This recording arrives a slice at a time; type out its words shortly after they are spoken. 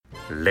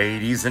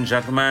Ladies and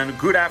gentlemen,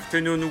 good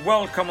afternoon.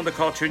 Welcome on the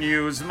Culture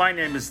News. My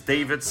name is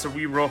David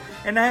Cerrero,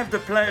 and I have the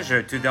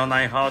pleasure today on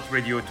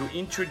iHeartRadio to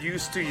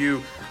introduce to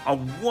you a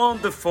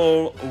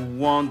wonderful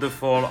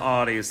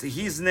artist.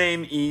 His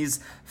name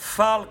is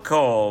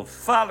Falco.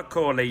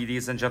 Falco,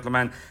 ladies and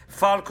gentlemen.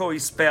 Falco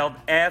is spelled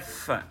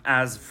F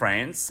as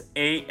France,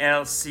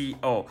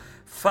 A-L-C-O.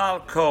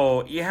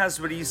 Falco, he has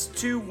released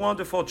two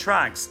wonderful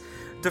tracks.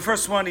 The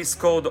first one is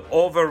called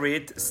Over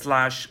It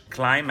 /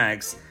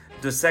 Climax.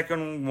 The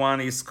second one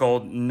is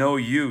called Know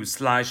You /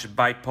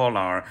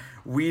 Bipolar.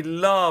 We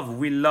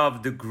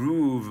love the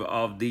groove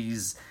of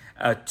these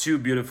two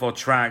beautiful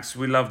tracks.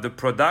 We love the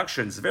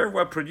productions, very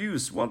well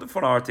produced,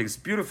 wonderful artists,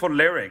 beautiful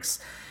lyrics.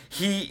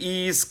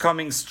 He is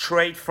coming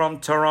straight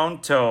from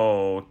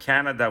Toronto,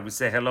 Canada. We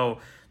say hello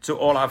to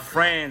all our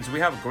friends.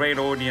 We have a great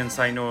audience,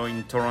 I know,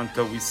 in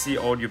Toronto. We see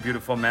all your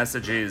beautiful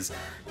messages.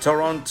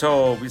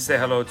 Toronto, we say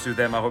hello to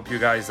them. I hope you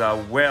guys are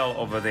well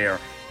over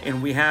there.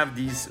 And we have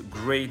these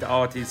great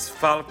artists,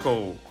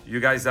 Falco. You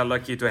guys are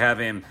lucky to have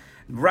him.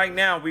 Right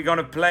now, we're going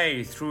to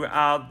play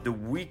throughout the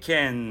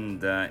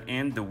weekend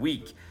and the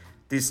week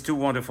these two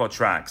wonderful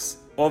tracks,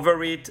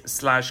 Over It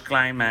 /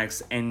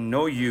 Climax and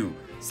Know You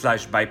 /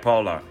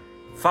 Bipolar.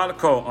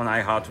 Falco on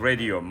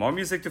iHeartRadio. More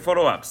music to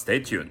follow up.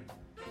 Stay tuned.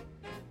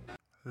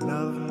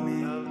 Love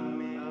me,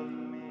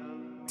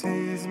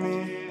 tease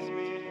me,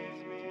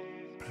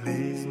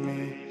 please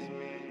me,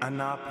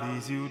 and I'll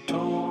please you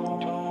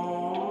too.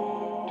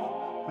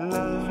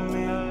 Love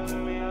me,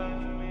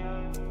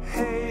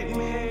 hate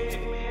me,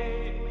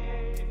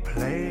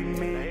 play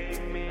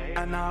me,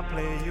 and I'll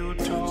play you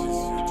too.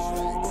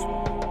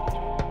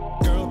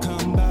 Girl,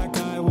 come back,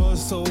 I was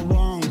so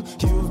wrong.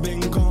 You've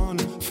been gone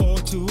for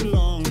too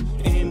long.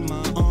 In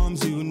my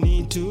arms you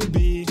need to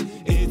be.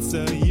 It's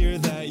a year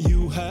that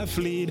you have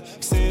fled.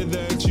 Said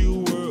that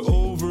you were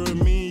over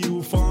me.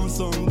 You found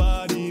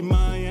somebody,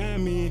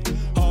 Miami.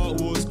 Heart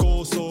was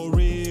cold, so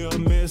real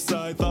miss.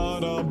 I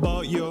thought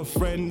about your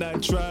friend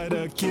that tried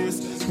to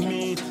kiss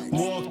me.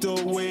 Walked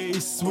away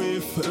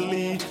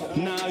swiftly.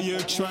 Now you're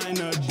trying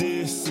to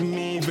diss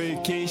me.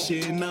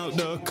 Vacation out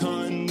the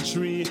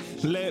country.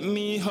 Let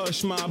me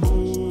hush my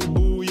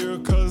boo-boo. Your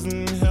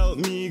cousin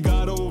helped me.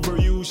 Got over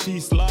you. She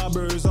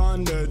slobbers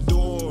on the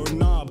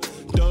doorknob.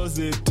 Does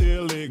it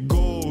till it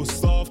goes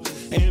soft.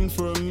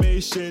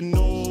 Information,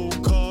 no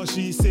call.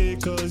 She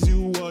said cause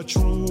you a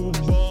true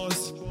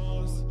boss.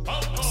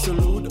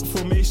 Salute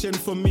formation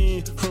for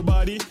me. Her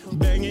body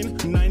banging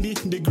 90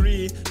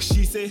 degree.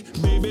 She say,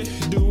 baby,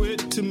 do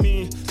it to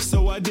me.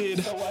 So I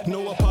did.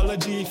 No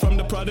apology from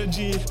the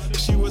prodigy.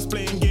 She was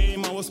playing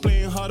game, I was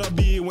playing hard to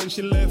be. When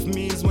she left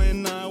me's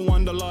when I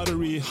won the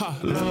lottery. Ha,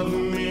 love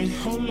me,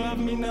 oh love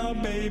me now,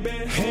 baby.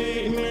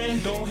 Hate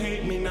me, don't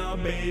hate me now,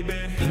 baby.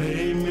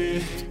 Play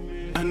me,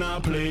 and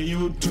I'll play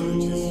you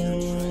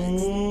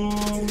too.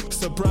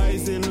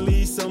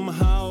 Surprisingly,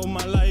 somehow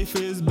my life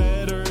is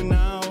better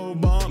now.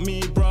 Bought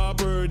me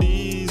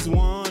properties,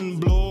 one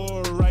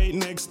bloor right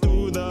next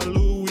to the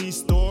Louis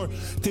store.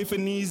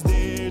 Tiffany's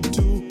there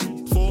too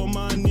for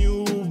my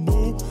new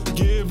boo.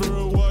 Give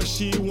her what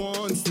she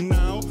wants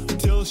now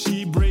till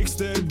she breaks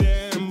the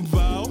damn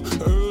vow.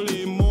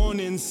 Early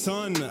morning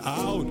sun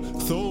out,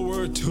 throw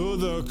her to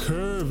the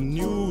curve.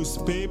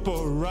 Newspaper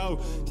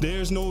route,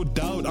 there's no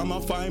doubt I'ma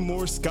find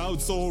more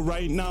scouts. So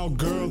right now,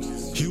 girl,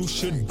 you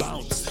should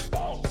bounce.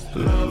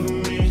 Love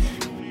me,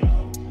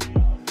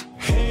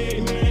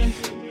 hate me,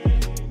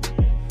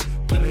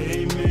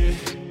 play me,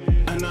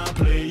 and I'll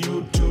play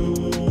you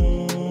too.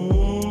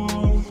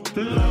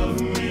 Love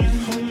me,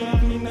 oh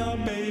love me now,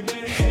 baby.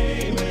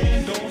 Hate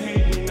me, don't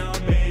hate me now,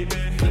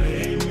 baby.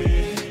 Play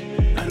me,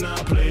 and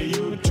I'll play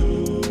you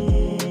too.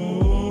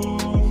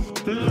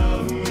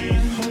 Love me,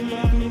 oh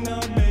love me now,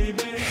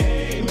 baby.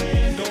 Hate me,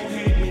 don't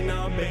hate me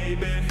now,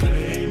 baby.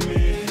 Play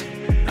me,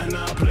 and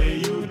I'll play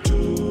you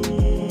too.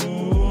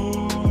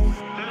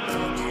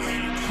 Love me,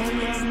 oh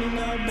love me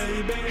now,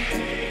 baby.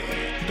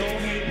 Don't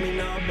hate me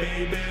now,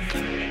 baby.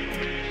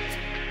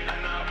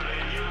 And I'll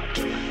play you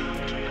too.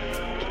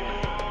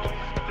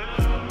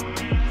 Love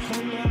me,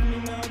 oh love me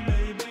now,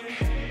 baby.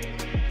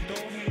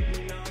 Don't hate me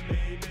now,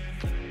 baby.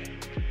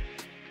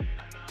 And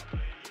I'll play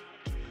you.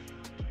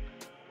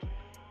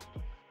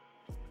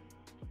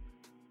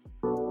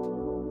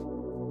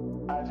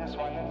 I just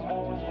wanna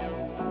know you,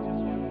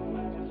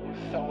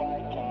 so I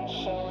can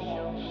show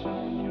you,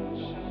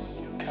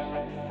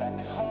 caress and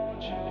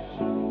hold you.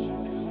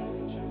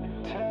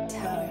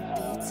 Tower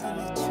beats on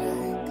the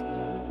track.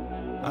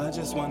 I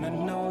just wanna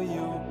know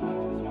you,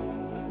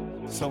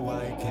 so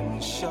I can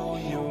show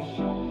you,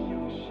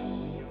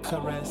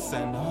 caress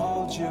and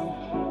hold you.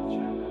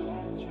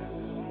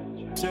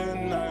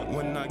 Tonight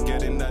when I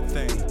get in that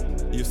thing,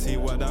 you see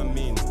what I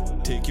mean.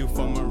 Take you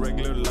from a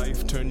regular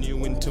life, turn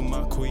you into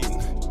my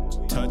queen.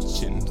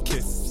 Touching,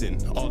 kissing,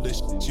 all the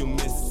shit you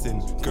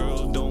missing.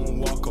 Girl, don't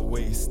walk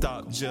away,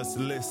 stop, just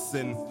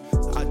listen.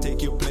 I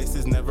take you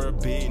places never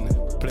been,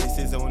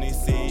 places only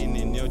seen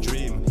in your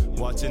dream.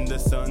 watching the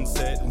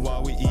sunset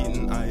while we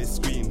eating ice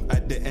cream.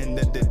 At the end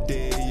of the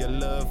day, your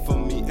love for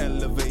me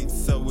elevates,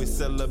 so we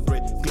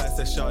celebrate. Glass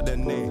of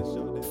Chardonnay.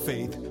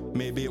 Faith,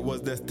 maybe it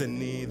was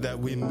destiny that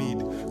we meet,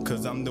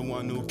 cause I'm the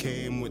one who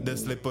came with the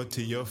slipper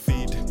to your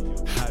feet.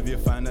 Have you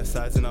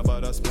fantasizing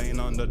about us playing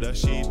under the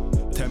sheet?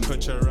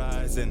 Temperature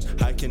rising,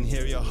 I can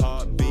hear your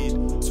heartbeat.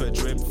 Sweat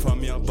drip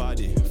from your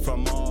body,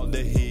 from all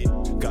the heat.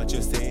 Got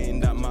you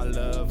saying that my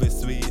love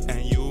is sweet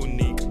and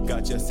unique.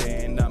 Got you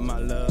saying that my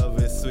love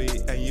is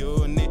sweet and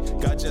unique.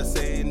 Got you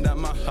saying that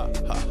my ha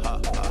ha ha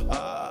ha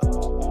ha.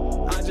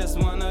 I just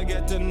wanna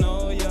get to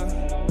know ya,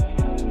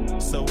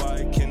 so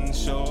I can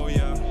show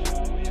ya,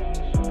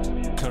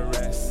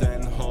 caress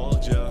and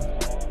hold ya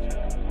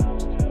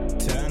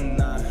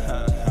tonight.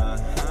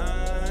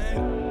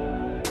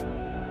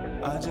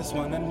 I just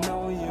wanna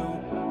know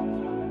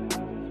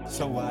you,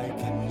 so I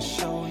can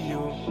show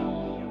you,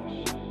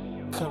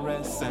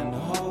 caress and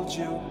hold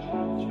you.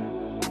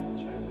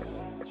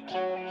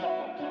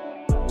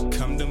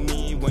 Come to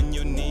me when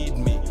you need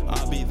me,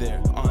 I'll be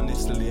there.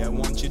 Honestly, I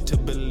want you to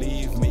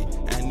believe me.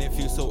 And if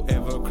you so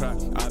ever cry,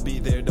 I'll be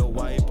there to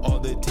wipe all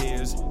the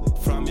tears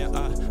from your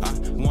eye. I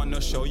wanna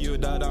show you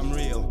that I'm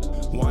real.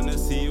 Wanna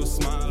see you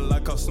smile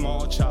like a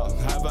small child.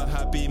 Have a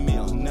happy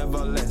meal,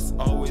 never less,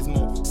 always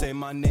more. Say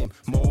my name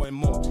more and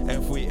more.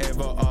 If we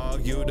ever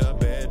argue, the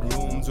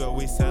bedrooms where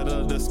we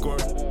settle the score.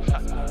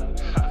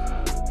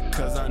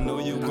 Cause I know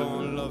you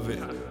gon' love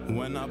it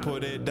when I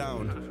put it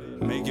down.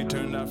 Make you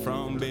turn that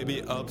frown,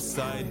 baby,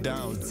 upside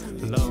down.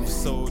 Love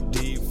so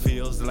deep,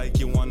 feels like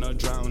you wanna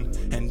drown.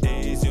 And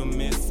days you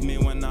miss me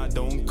when I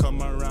don't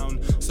come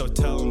around. So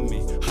tell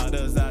me, how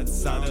does that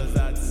sound? How does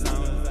that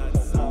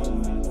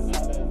sound?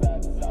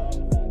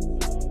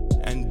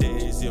 And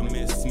days you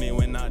miss me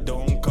when I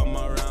don't come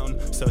around.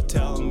 So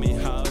tell me,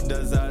 how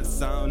does that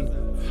sound?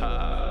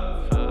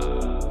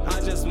 I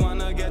just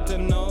wanna get to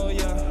know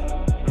ya,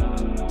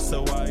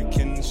 so I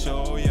can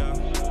show ya,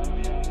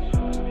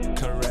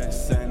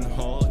 caress and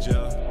hold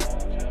ya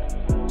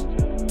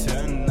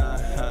tonight.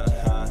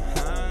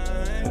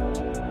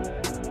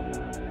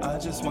 I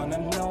just wanna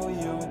know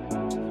you,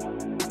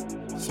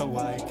 so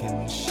I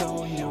can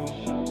show you,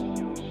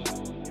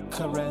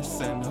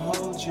 caress and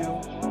hold you.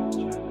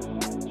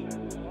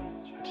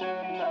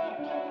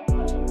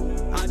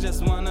 I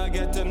just wanna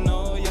get to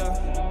know ya,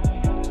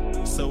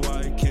 so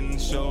I can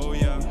show